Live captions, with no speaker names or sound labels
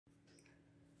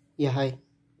Yeah, hi.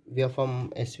 We are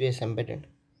from svsembedded.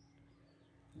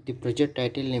 The project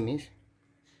title name is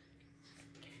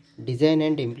Design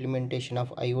and Implementation of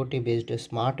IoT based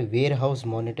Smart Warehouse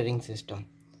Monitoring System.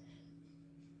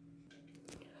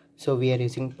 So we are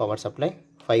using power supply,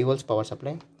 5 volts power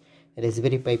supply,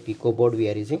 Raspberry Pi Pico board we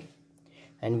are using,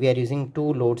 and we are using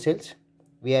 2 load cells.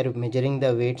 We are measuring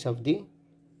the weights of the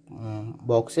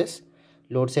boxes.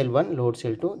 Load cell 1, load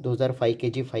cell 2, those are 5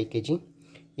 kg, 5 kg.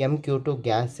 MQ2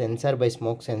 gas sensor by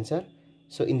smoke sensor.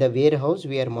 So in the warehouse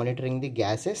we are monitoring the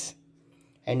gases,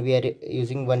 and we are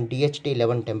using one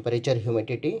DHT11 temperature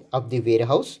humidity of the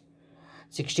warehouse.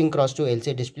 16x2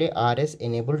 LCD display, RS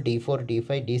enabled, D4,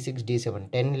 D5, D6,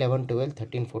 D7, 10, 11, 12,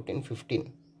 13, 14,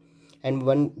 15. And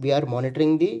when we are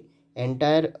monitoring the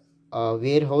entire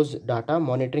warehouse data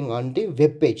monitoring on the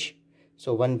web page.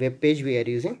 So one web page we are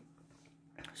using.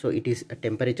 So it is a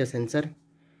temperature sensor,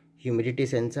 humidity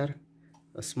sensor,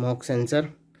 a smoke sensor,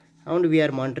 and we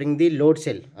are monitoring the load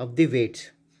cell of the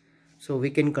weights. So we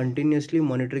can continuously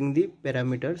monitoring the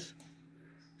parameters,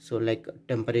 so like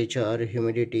temperature,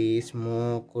 humidity,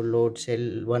 smoke, load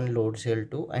cell 1, load cell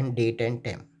 2, and date and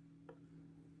time.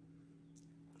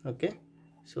 Okay,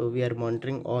 so we are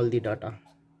monitoring all the data.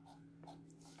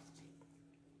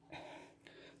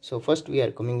 So first we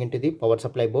are coming into the power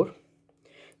supply board.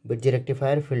 Bridge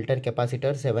rectifier, filter,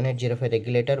 capacitor, 7805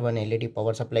 regulator, one LED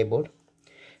power supply board.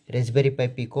 Raspberry Pi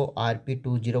Pico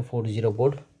RP2040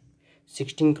 board.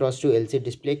 16x2 LCD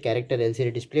display, character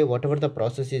LCD display. Whatever the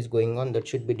process is going on, that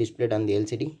should be displayed on the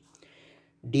LCD.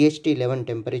 DHT11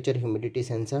 temperature humidity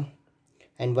sensor,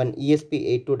 and one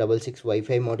ESP8266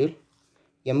 Wi-Fi module.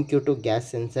 MQ2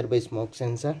 gas sensor by smoke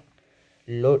sensor.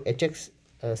 Load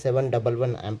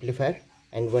HX711 amplifier,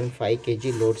 and one 5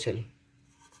 kg load cell.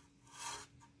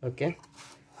 Okay,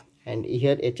 and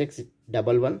here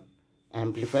HX11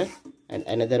 amplifier and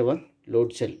another one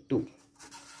load cell 2.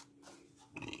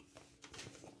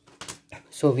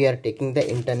 So we are taking the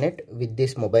internet with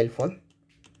this mobile phone.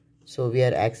 So we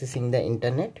are accessing the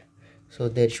internet. So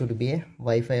there should be a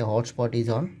Wi-Fi hotspot is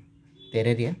on their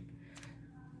area.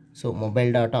 So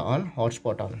mobile data on,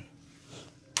 hotspot on.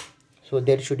 So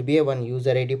there should be a one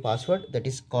user ID password, that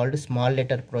is called small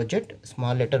letter project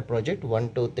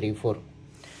 1234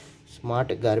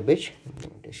 smart garbage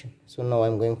implementation. So now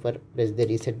I'm going for press the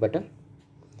reset button.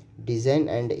 Design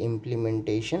and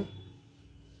implementation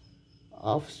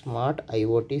of smart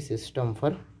IoT system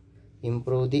for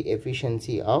improve the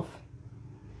efficiency of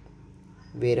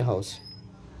warehouse.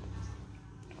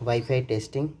 Wi-Fi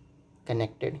testing,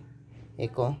 connected,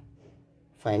 echo,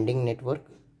 finding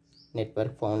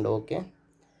network found, okay,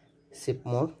 SIP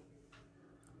mode,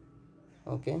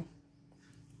 okay,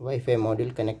 Wi-Fi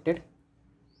module connected.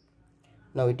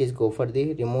 Now it is go for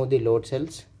the remove the load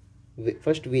cells.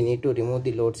 First we need to remove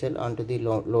the load cell onto the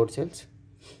load cells.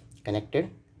 Connected,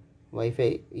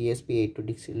 Wi-Fi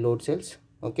ESP8266 load cells,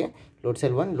 okay, load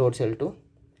cell 1, load cell 2,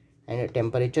 and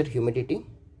temperature, humidity,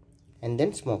 and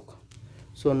then smoke.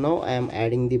 So now I am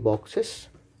adding the boxes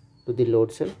to the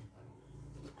load cell.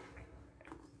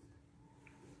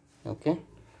 Okay,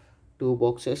 2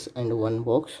 boxes and 1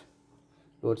 box.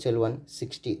 Load cell 1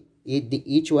 60,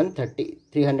 each one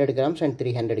 300 grams and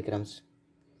 300 grams.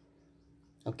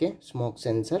 Okay, smoke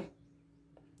sensor.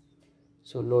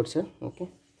 So load cell, okay,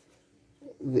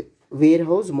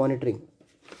 warehouse monitoring,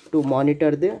 to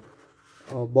monitor the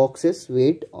boxes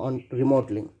weight on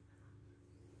remotely.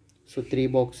 So 3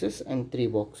 boxes and 3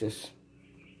 boxes.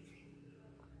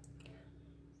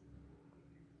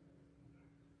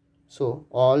 So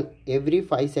every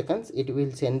 5 seconds it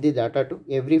will send the data to,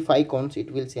 every 5 counts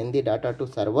it will send the data to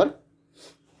server.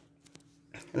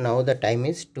 Now the time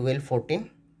is 12:14.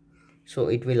 So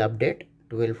it will update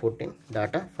 12:14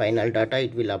 data, final data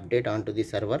it will update onto the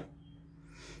server.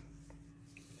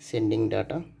 Sending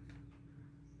data.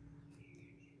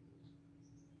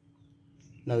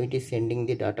 Now it is sending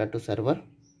the data to server.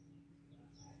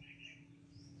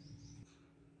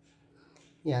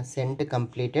 Yeah, sent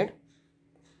completed.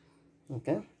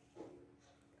 Okay,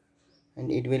 and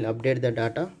it will update the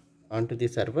data onto the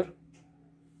server.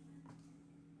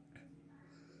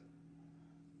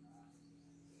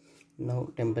 Now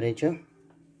temperature,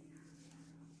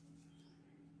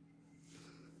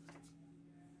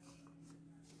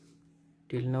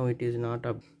 till now it is not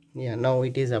up. Yeah, now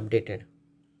it is updated.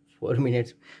 4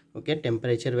 minutes. Okay,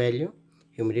 temperature value,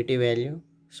 humidity value,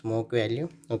 smoke value.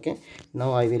 Okay,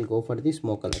 now I will go for the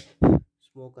smoke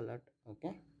alert.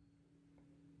 Okay,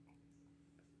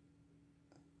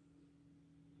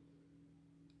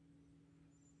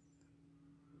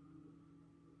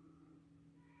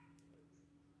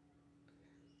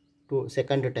 to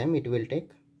second time it will take.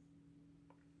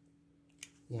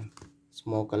 Yeah,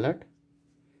 smoke alert.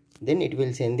 Then it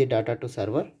will send the data to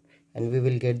server and we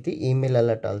will get the email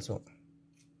alert also.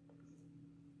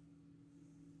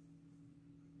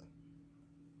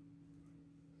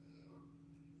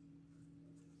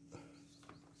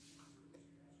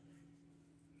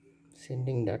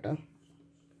 Sending data.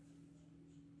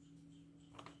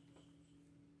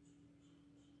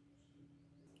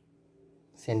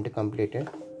 Send completed.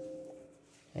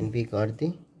 And we got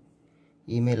the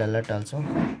email alert also.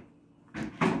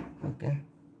 Okay.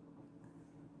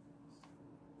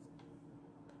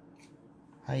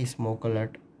 High smoke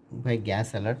alert by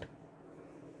gas alert.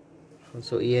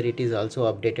 So here it is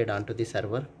also updated onto the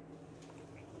server.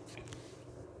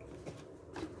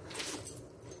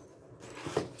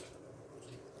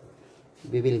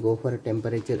 We will go for a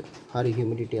temperature or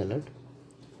humidity alert.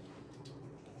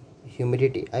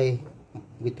 Humidity,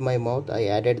 with my mouth I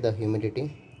added the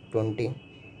humidity 20.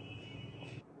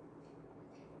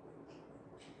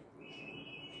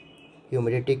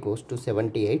 Humidity goes to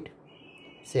 78.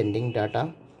 Sending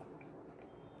data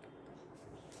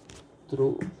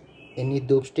through any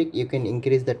doop stick. You can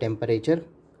increase the temperature.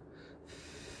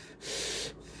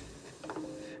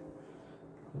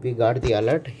 We got the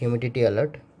alert, humidity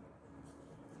alert.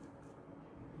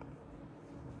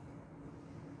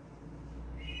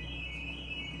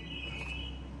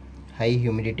 High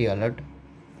humidity alert,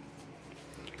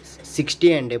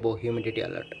 60 and above humidity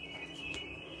alert.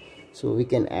 So we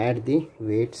can add the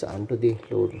weights onto the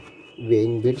load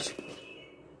weighing bridge.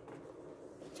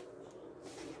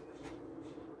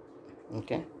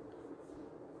 Okay.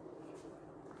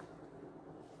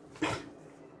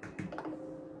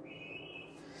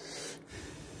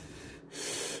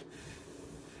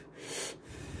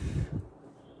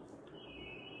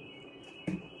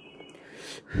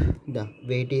 The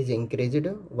weight is increased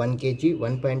 1 kg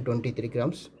 1.23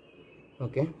 grams.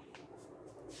 Okay.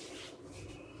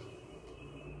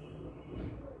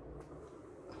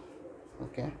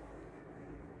 Okay.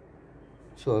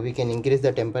 So we can increase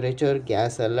the temperature,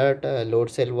 gas alert, load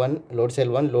cell 1, load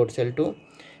cell 2,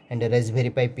 and a Raspberry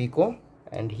Pi Pico.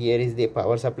 And here is the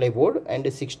power supply board and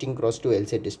a 16x2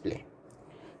 LCD display.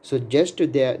 So just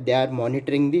they are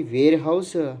monitoring the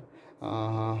warehouse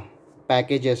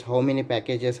packages, how many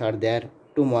packages are there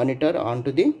to monitor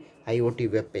onto the IoT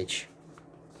web page.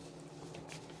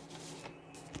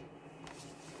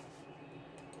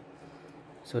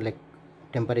 So like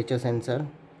temperature sensor,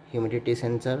 humidity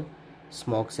sensor,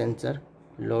 smoke sensor,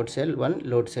 load cell 1,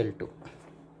 load cell 2.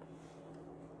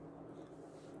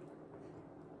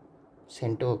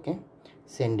 Sent to OK.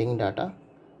 Sending data,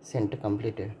 sent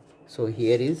completed. So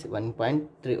here is 1.23,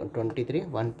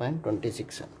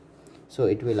 1.26. So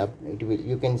it will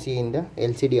you can see in the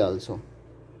LCD also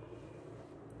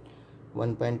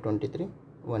 1.23,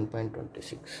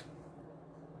 1.26.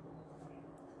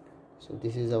 So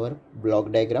this is our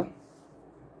block diagram.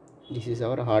 This is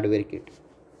our hardware kit.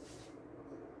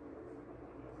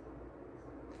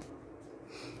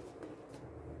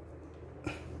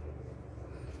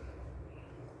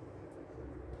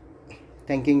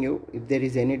 Thanking you. If there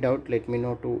is any doubt, let me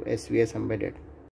know to SVS Embedded.